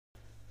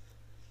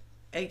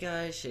Hey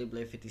guys,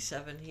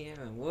 ShadeBlade57 here,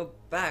 and we're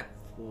back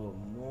for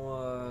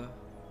more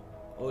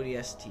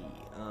ODST.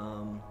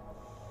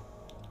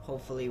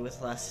 Hopefully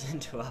with less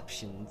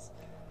interruptions.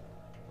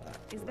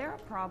 Is there a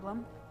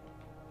problem?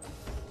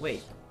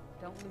 Wait,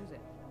 Don't lose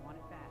it. I want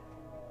it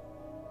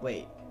back.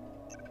 wait.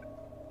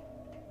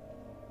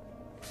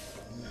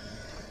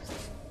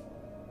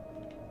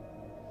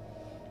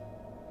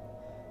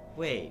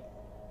 Wait,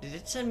 did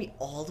it send me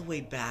all the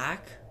way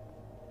back?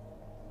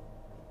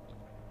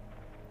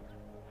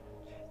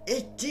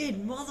 It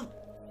did, mother...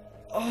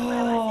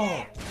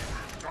 Oh!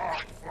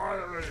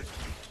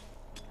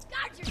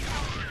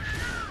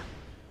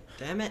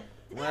 Damn it.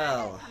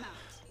 Well,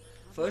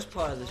 first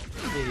part of this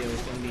video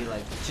is going to be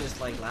like just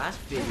like last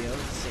video, the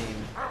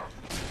same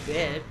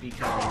bit,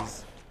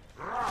 because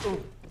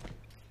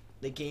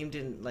the game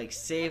didn't like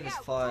save as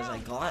far as I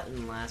got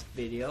in the last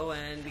video,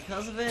 and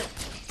because of it,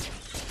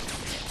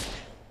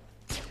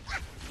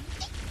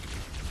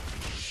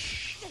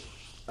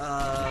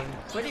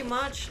 pretty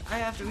much I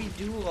have to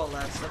redo all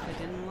that stuff I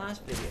did in the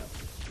last video.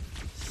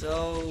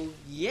 So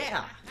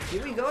yeah,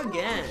 here we go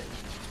again.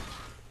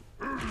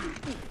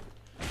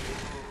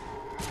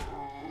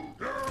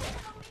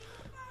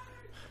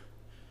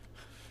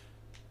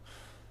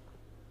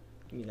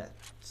 Give me that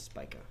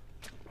spiker.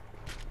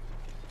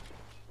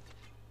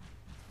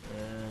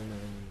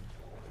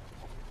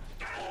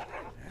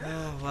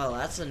 Oh, well,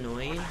 that's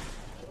annoying.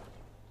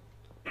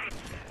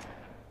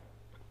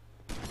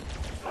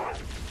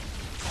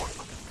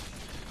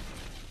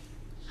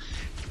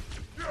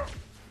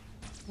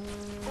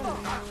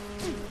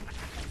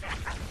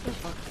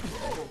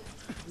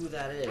 Who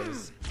that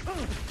is,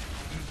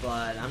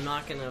 but I'm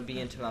not gonna be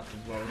interrupted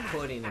while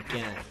recording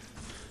again.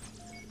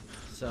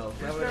 So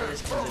whoever it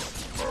is can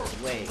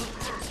just wait.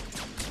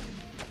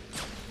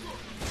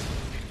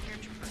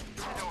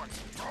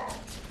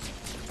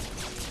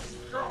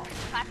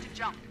 Have to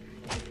jump.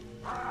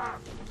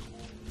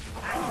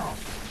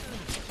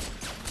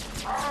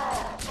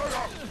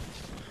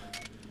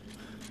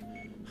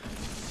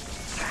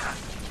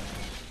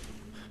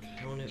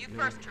 You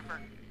first, Trooper.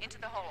 Into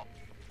the hole.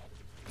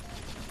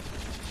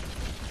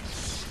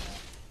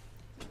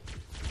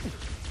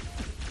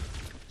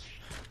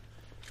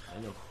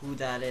 I know who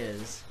that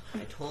is. I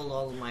told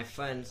all of my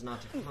friends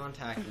not to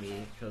contact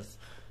me because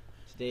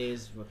today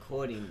is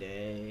recording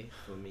day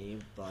for me,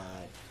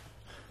 but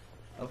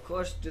of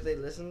course, do they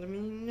listen to me?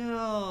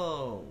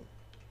 No.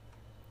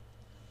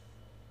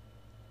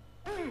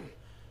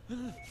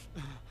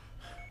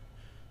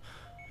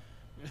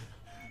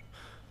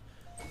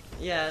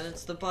 Yeah, and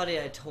it's the buddy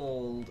I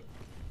told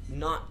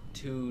not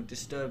to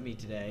disturb me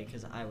today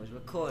because I was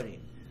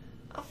recording.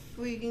 How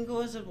freaking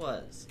course it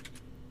was.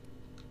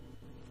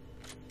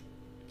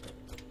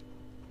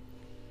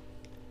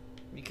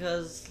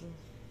 Because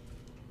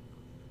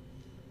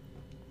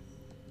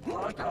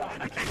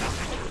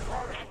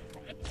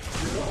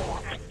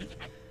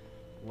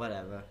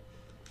whatever.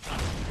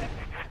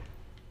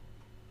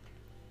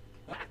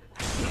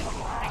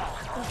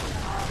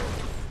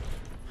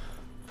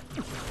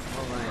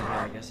 Alright,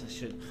 I guess I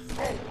should.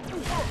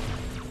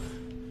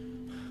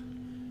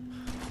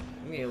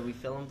 I'm gonna be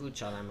filling boot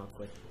shot ammo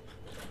quick.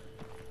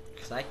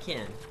 Cause I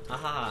can.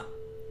 Haha.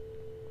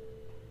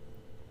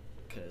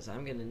 Because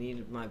I'm gonna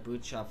need my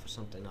boot shot for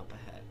something up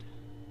ahead.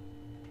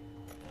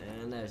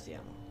 And there's the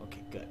ammo.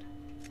 Okay, good.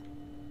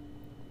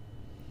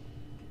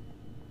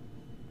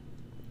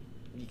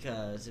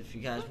 Because if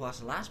you guys watched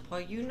the last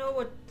part, you know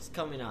what's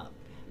coming up.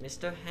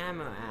 Mr.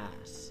 Hammer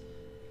Ass.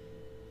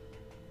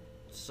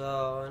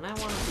 So, and I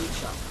want a boot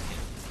shot for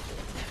him.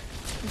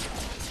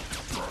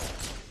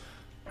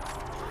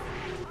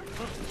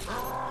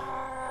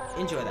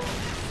 Enjoy that.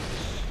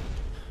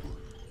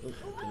 Oop,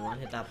 didn't want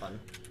to hit that button.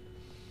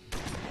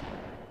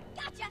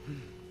 Gotcha!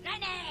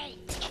 Grenade!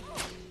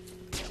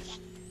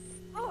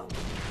 Ow.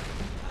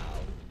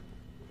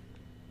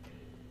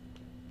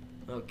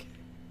 Okay.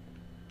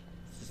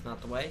 Is this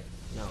not the way?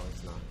 No,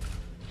 it's not.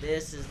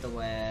 This is the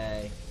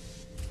way.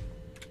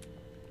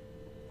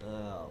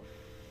 Oh,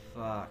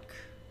 fuck.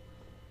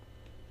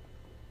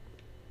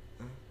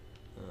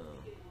 Oh.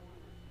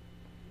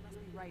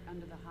 Must be right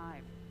under the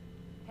hive.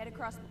 Head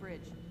across the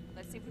bridge.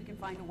 Let's see if we can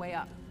find a way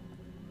up.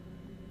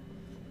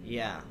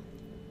 Yeah.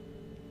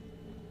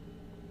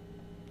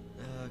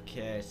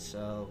 Okay,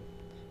 so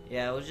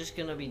yeah, we're just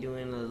gonna be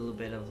doing a little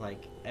bit of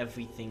like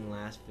everything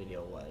last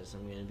video was.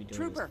 I'm gonna be doing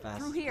Trooper, as fast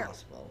through as here.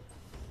 possible.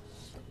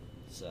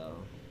 So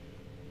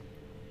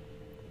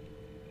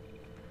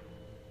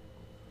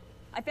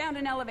I found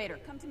an elevator.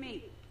 Come to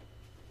me.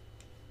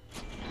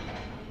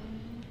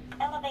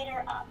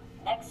 Elevator up.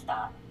 Next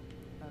stop.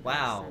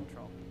 wow,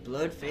 Central.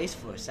 blurred face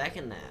for a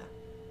second there.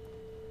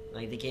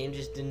 Like the game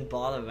just didn't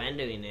bother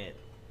rendering it.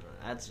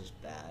 That's just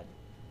bad.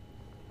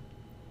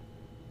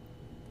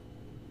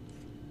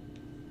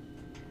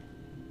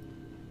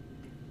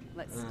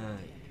 Let's stay Uh,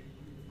 here.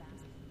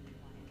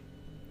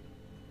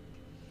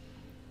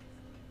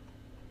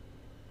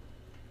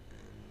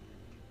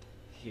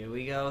 Here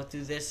we go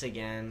through this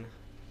again.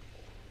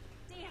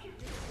 Damn.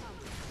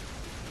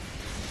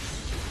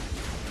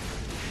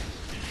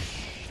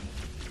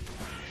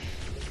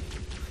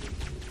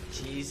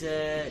 Seize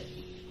it.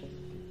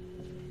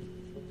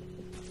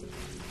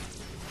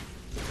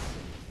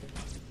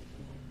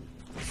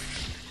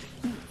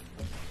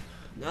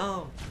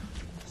 No!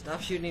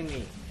 Stop shooting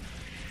me.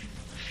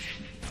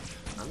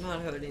 I'm not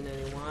hurting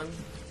anyone.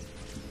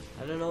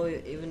 I don't know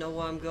even know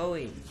where I'm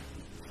going.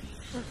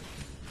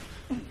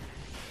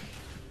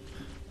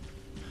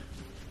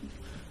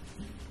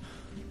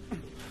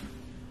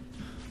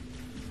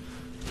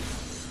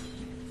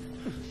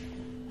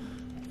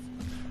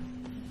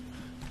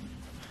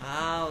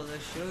 Ow, they're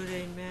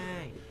shooting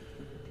me.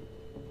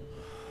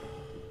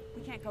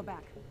 We can't go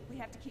back. We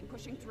have to keep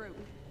pushing through.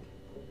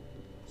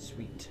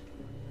 Sweet.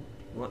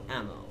 More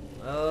ammo.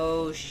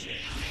 Oh shit.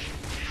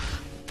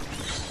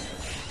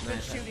 Good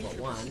Nice, shooting.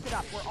 one, Keep it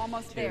up. We're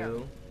almost there.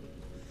 two.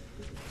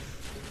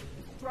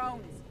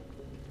 Drones.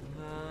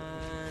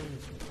 One.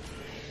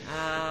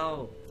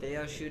 Ow! They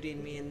are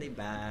shooting me in the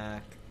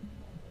back.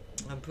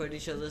 I'm pretty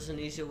sure there's an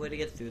easier way to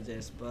get through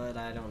this, but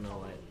I don't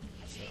know it.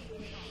 So.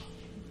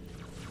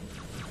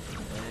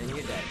 And you're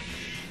dead.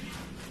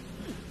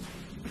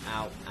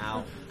 Ow,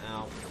 ow,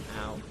 ow,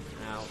 ow,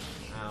 ow,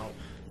 ow.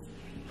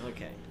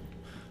 Okay.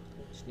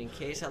 Just in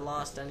case I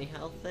lost any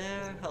health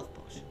there, health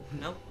potion.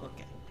 Nope,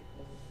 okay.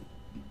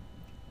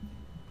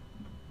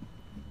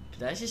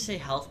 Did I just say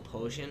health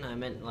potion? I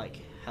meant like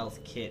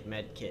health kit,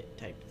 med kit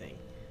type thing.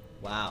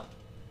 Wow.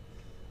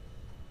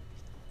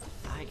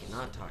 I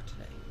cannot talk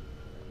today.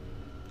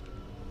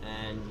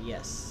 And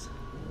yes.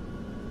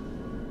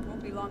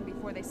 Won't be long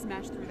before they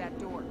smash through that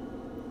door.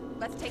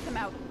 Let's take them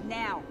out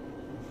now.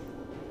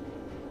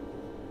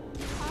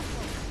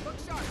 Hostile, look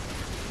sharp.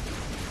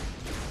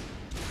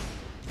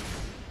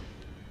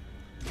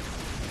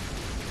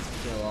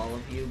 Kill all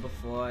of you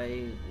before I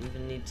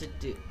even need to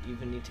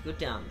go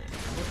down there.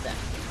 How about that?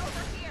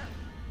 Over here.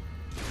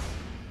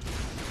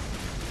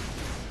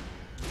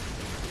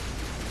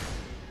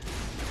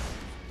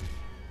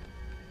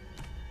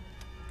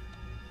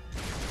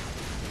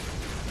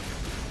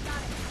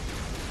 Got it.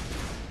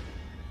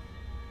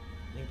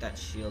 I think that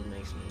shield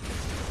makes me.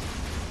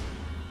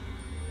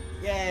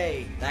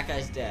 Yay! That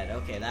guy's dead.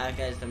 Okay, that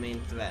guy's the main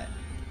threat.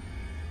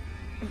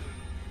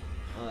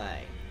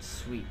 Alright,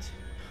 sweet.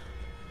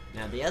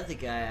 Now the other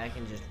guy I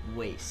can just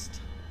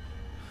waste.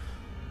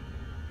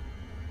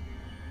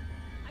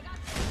 I got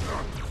this.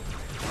 Not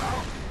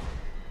bad.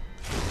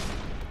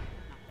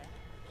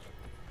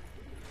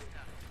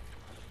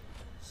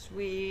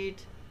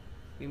 Sweet.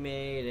 We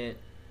made it.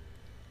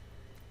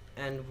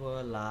 And we're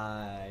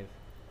alive.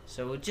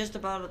 So we're just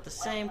about at the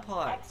same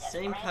part,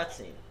 same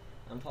cutscene.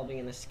 I'm probably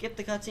gonna skip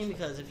the cutscene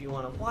because if you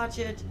want to watch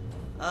it,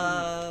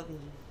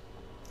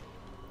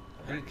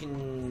 you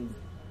can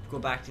go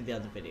back to the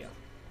other video.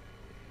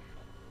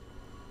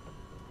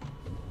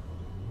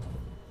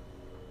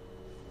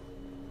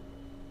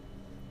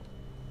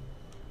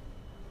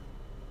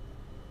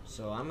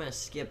 So I'm gonna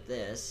skip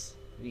this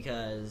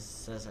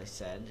because, as I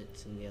said,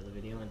 it's in the other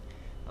video. And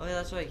oh yeah,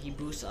 that's right. He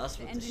boosts us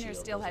The with the shield. engineer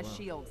still as has well.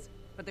 shields,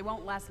 but they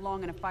won't last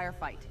long in a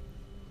firefight.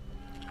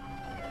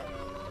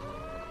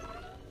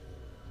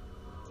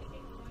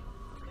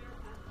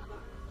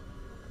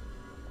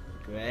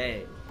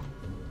 Great.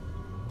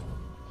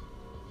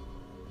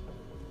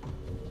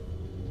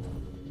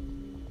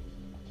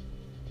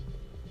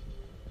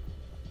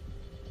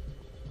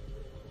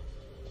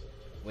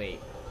 Wait.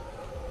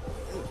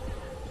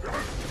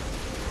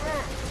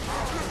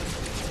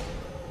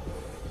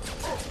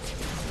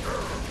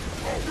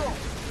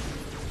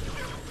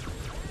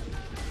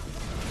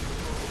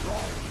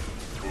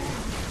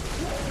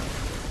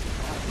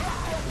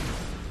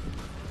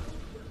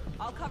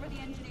 I'll cover the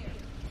engineer.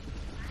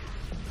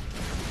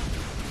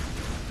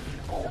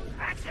 Oh,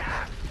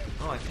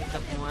 I picked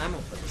up more ammo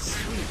for this.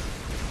 Sweet.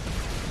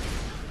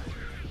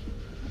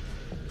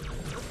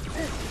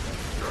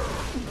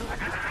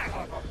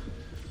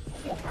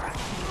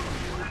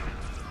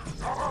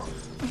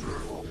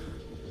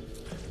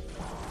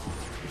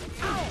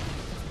 Ow,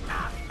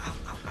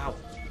 ow, ow.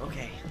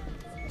 Okay.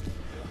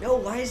 Yo,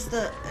 why is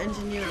the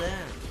engineer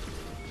there?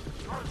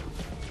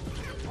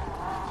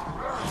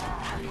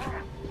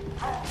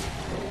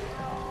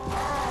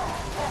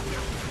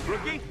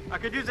 Rookie, I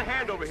could use a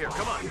hand over here.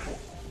 Come on.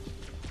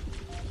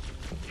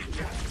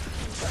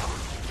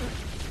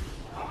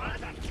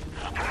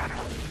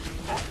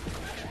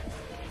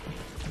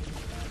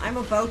 I'm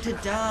about to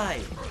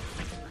die.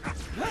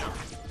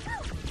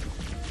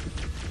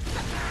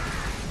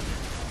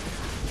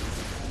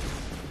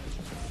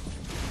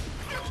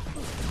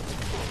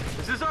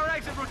 This is our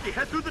exit, Rookie.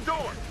 Head through the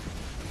door.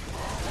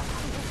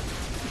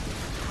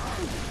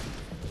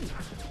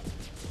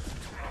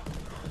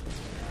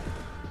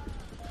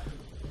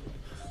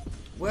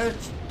 Which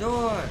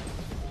door?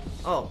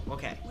 Oh,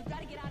 okay. We've got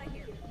to get out of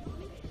here.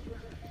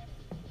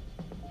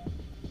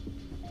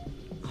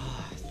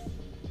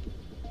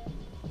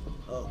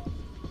 Oh.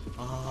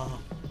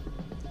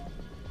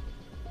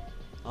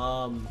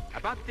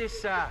 About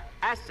this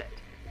asset.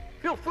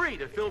 Feel free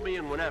to fill me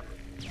in whenever.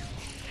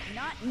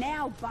 Not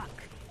now, Buck.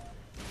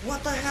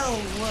 What the hell?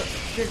 What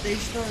did they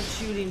start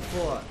shooting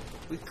for?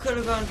 We could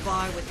have gone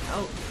by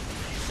without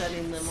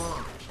setting them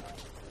off.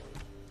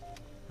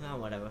 Oh,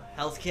 whatever.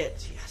 Health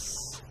kit,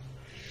 yes.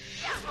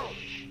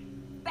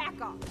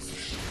 Back off.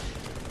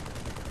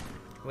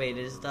 Wait,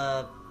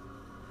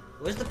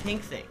 where's the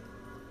pink thing?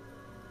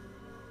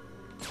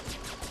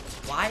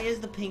 Why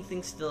is the pink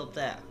thing still up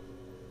there?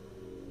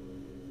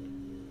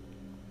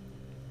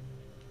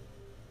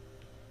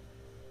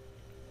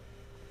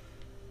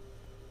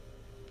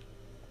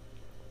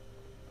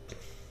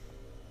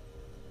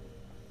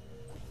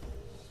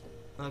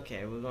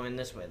 Okay, we're going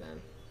this way then.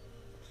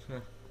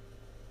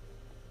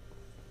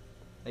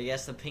 I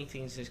guess the pink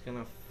thing's just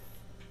gonna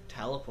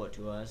teleport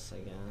to us, I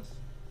guess.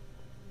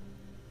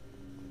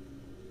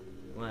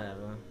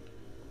 Whatever.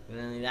 But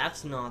then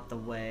that's not the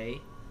way.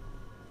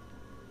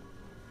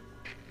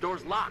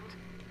 Door's locked.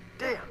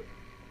 Damn.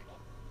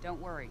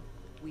 Don't worry.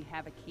 We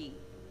have a key.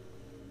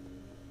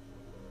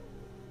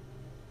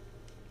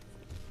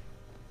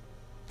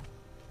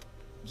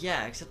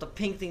 Yeah, except the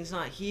pink thing's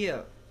not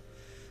here.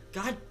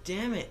 God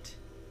damn it.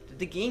 Did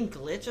the game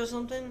glitch or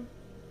something?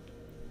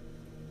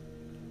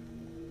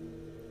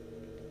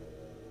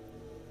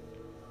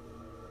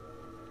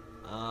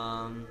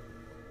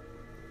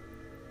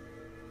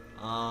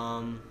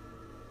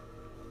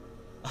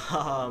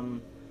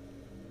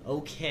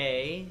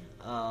 Okay.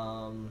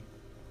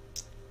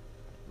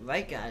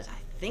 Right, guys,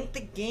 I think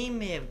the game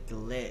may have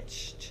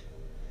glitched.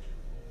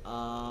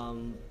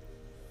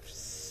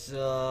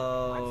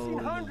 So... I've seen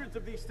hundreds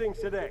of these things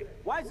today.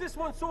 Why is this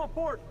one so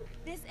important?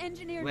 This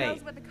engineer Wait.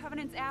 knows what the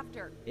Covenant's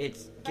after.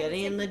 It's If I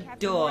getting in could the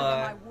capture more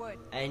of them, door, I would.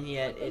 and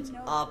yet They it's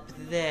know. up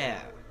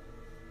there.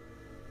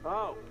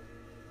 Oh,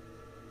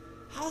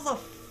 How the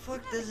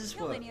fuck You does haven't this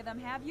killed work? any of them,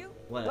 have you?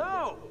 What?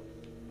 no!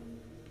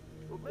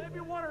 Well, maybe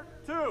one or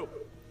two.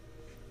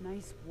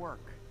 Nice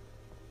work.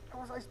 How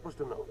was I supposed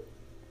to know?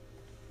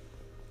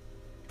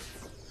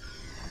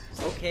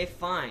 Okay,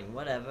 fine,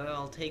 whatever.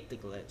 I'll take the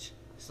glitch.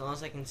 As long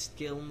as I can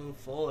still move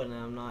forward and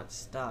I'm not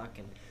stuck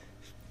and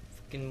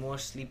fucking more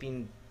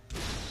sleeping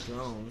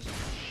drones.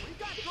 We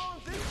got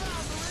drones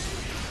inbound,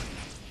 Marine!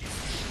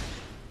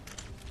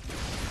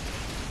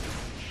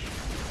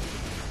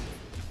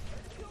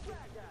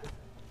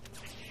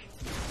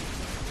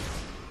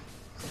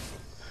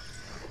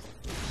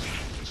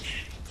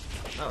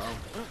 Uh-oh.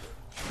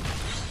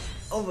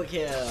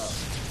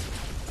 Overkill!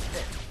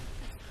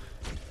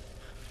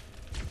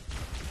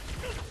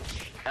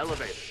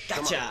 Elevator. Come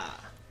on. Gotcha!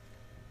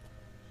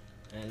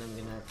 And I'm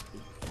gonna...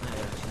 I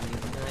actually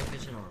need the night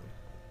vision on.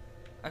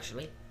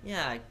 Actually,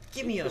 yeah,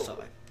 give me your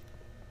sword.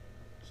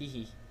 Hee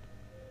hee.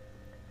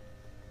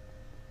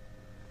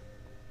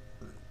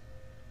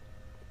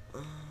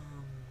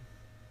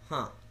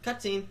 Huh.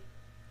 Cutscene.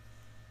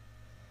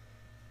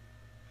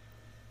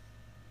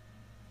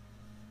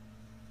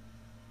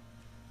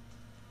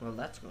 Well,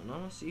 that's going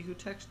on. Let's see who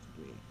texted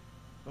me.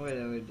 Oh, wait,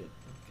 I already did.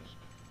 Okay.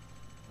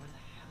 Why the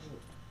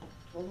hell?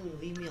 Told him to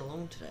leave me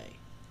alone today.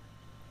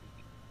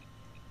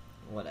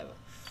 Whatever.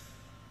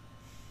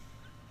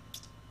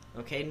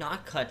 Okay,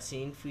 not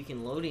cutscene.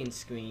 Freaking loading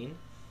screen.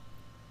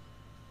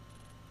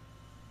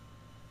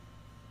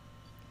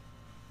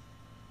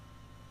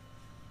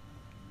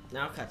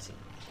 Now cutscene.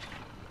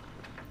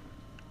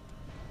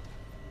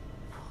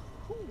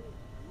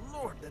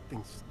 Lord, that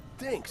thing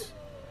stinks.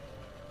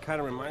 Kind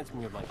of reminds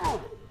me of like...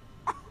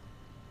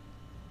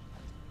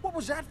 What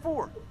was that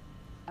for?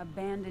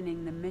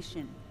 Abandoning the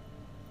mission.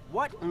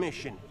 What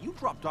mission? You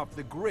dropped off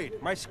the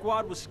grid. My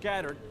squad was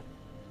scattered.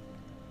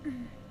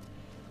 And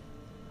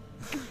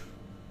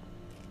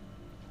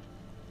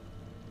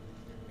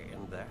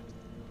that.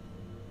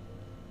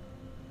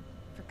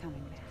 For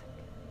coming back.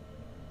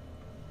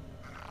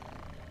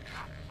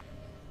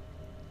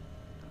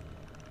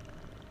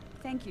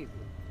 Thank you.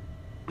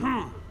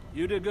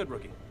 You did good,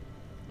 rookie.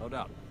 No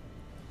doubt.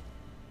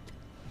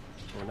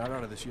 We're not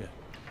out of this yet.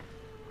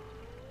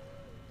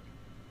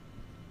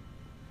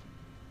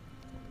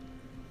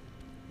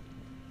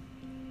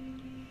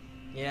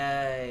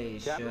 Yay,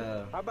 Captain,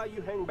 sure. how about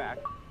you hang back?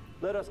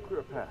 Let us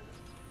clear a path.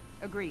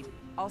 Agreed.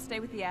 I'll stay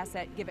with the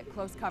asset, give it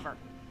close cover.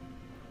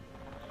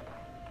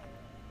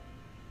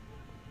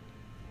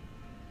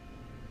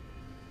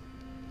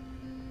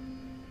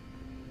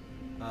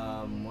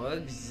 Where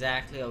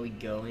exactly are we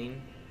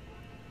going?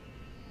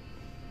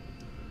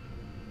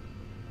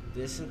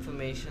 This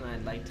information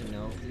I'd like to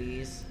know,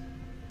 please.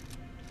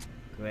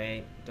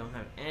 Great. Don't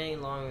have any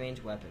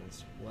long-range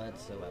weapons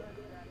whatsoever.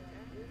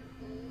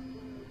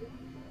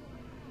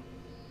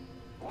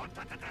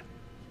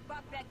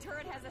 Buck, that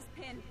turret has us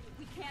pinned.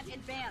 We can't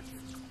advance.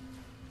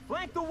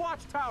 Flank the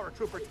watchtower,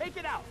 trooper. Take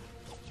it out.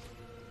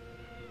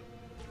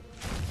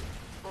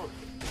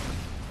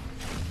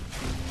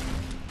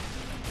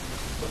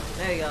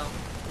 There you go.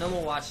 No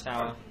more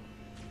watchtower.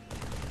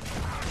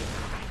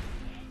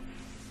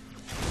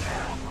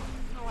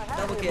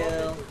 Double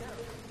kill.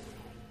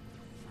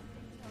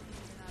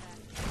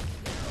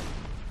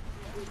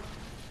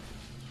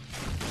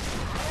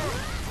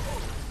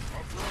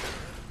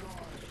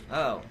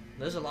 Oh,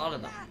 there's a lot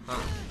of them,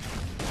 huh?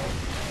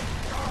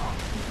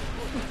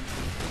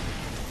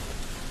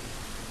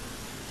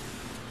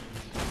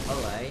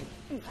 Alright.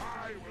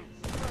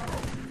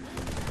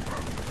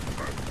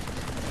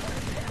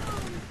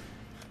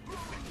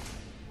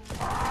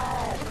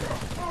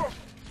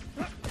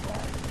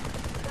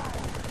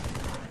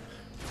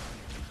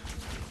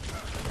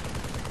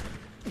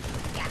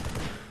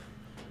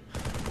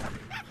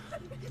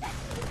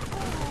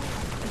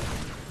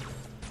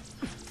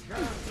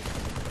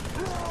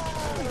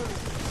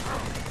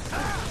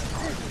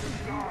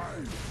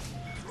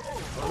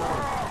 Oh no,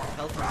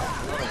 health low.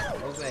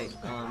 Oh wait,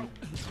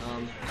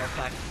 health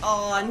pack.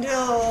 Oh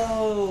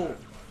no!